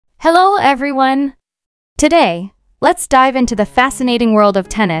Hello everyone! Today, let's dive into the fascinating world of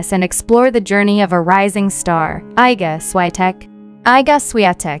tennis and explore the journey of a rising star, Iga Swiatek. Iga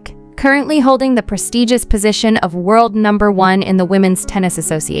Swiatek, currently holding the prestigious position of world number 1 in the Women's Tennis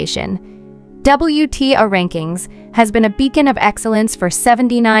Association, WTA rankings, has been a beacon of excellence for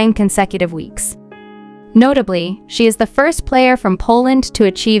 79 consecutive weeks. Notably, she is the first player from Poland to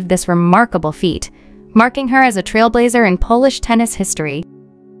achieve this remarkable feat, marking her as a trailblazer in Polish tennis history.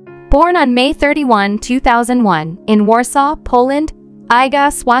 Born on May 31, 2001, in Warsaw, Poland,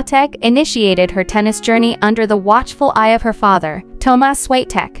 Iga Swiatek initiated her tennis journey under the watchful eye of her father, Tomasz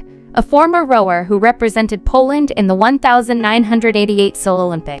Swiatek, a former rower who represented Poland in the 1988 Seoul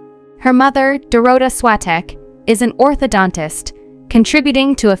Olympics. Her mother, Dorota Swiatek, is an orthodontist,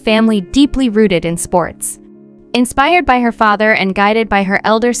 contributing to a family deeply rooted in sports. Inspired by her father and guided by her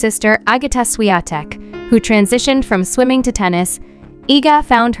elder sister, Iga Swiatek, who transitioned from swimming to tennis, Iga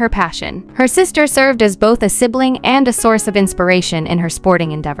found her passion. Her sister served as both a sibling and a source of inspiration in her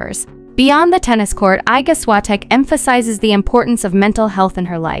sporting endeavors. Beyond the tennis court, Iga Swiatek emphasizes the importance of mental health in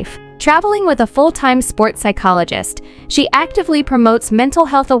her life. Traveling with a full-time sports psychologist, she actively promotes mental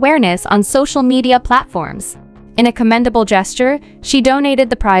health awareness on social media platforms. In a commendable gesture, she donated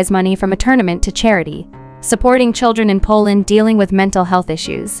the prize money from a tournament to charity, supporting children in Poland dealing with mental health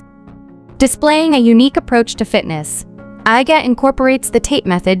issues. Displaying a unique approach to fitness, Iga incorporates the tape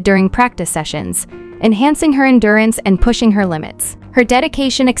method during practice sessions, enhancing her endurance and pushing her limits. Her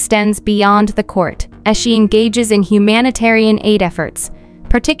dedication extends beyond the court, as she engages in humanitarian aid efforts,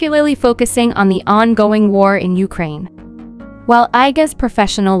 particularly focusing on the ongoing war in Ukraine. While Iga's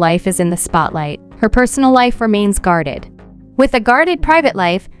professional life is in the spotlight, her personal life remains guarded. With a guarded private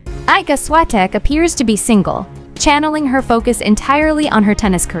life, Iga Swiatek appears to be single, channeling her focus entirely on her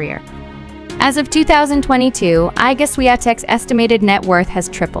tennis career. As of 2022, Iga Swiatek's estimated net worth has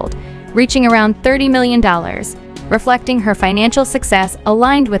tripled, reaching around $30 million, reflecting her financial success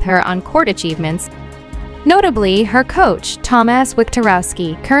aligned with her on-court achievements. Notably, her coach, Tomasz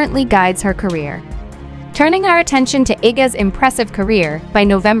Swiatek, currently guides her career. Turning our attention to Iga's impressive career, by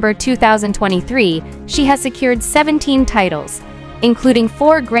November 2023, she has secured 17 titles, including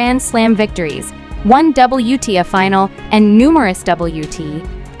 4 Grand Slam victories, 1 WTA final, and numerous WTA,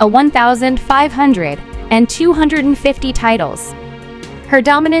 1,500, and 250 titles. Her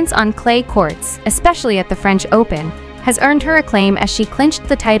dominance on clay courts, especially at the French Open, has earned her acclaim as she clinched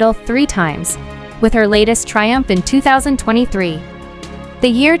the title 3 times, with her latest triumph in 2023. The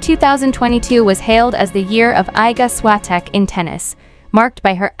year 2022 was hailed as the year of Iga Swiatek in tennis, marked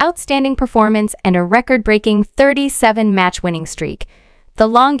by her outstanding performance and a record-breaking 37-match winning streak, the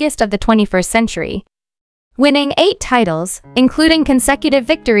longest of the 21st century. Winning 8 titles, including consecutive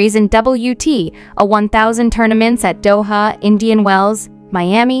victories in WTA, 1,000 tournaments at Doha, Indian Wells,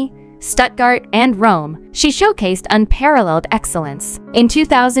 Miami, Stuttgart, and Rome, she showcased unparalleled excellence. In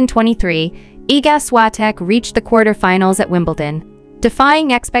 2023, Iga Swiatek reached the quarterfinals at Wimbledon,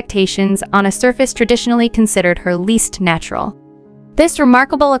 defying expectations on a surface traditionally considered her least natural. This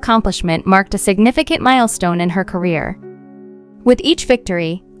remarkable accomplishment marked a significant milestone in her career. With each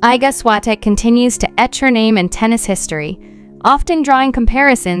victory, Iga Swiatek continues to etch her name in tennis history, often drawing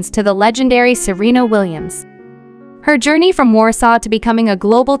comparisons to the legendary Serena Williams. Her journey from Warsaw to becoming a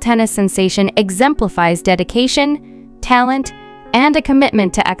global tennis sensation exemplifies dedication, talent, and a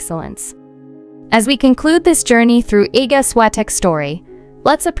commitment to excellence. As we conclude this journey through Iga Swiatek's story,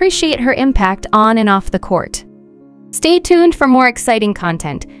 let's appreciate her impact on and off the court. Stay tuned for more exciting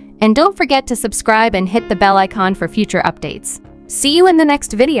content, and don't forget to subscribe and hit the bell icon for future updates. See you in the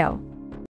next video.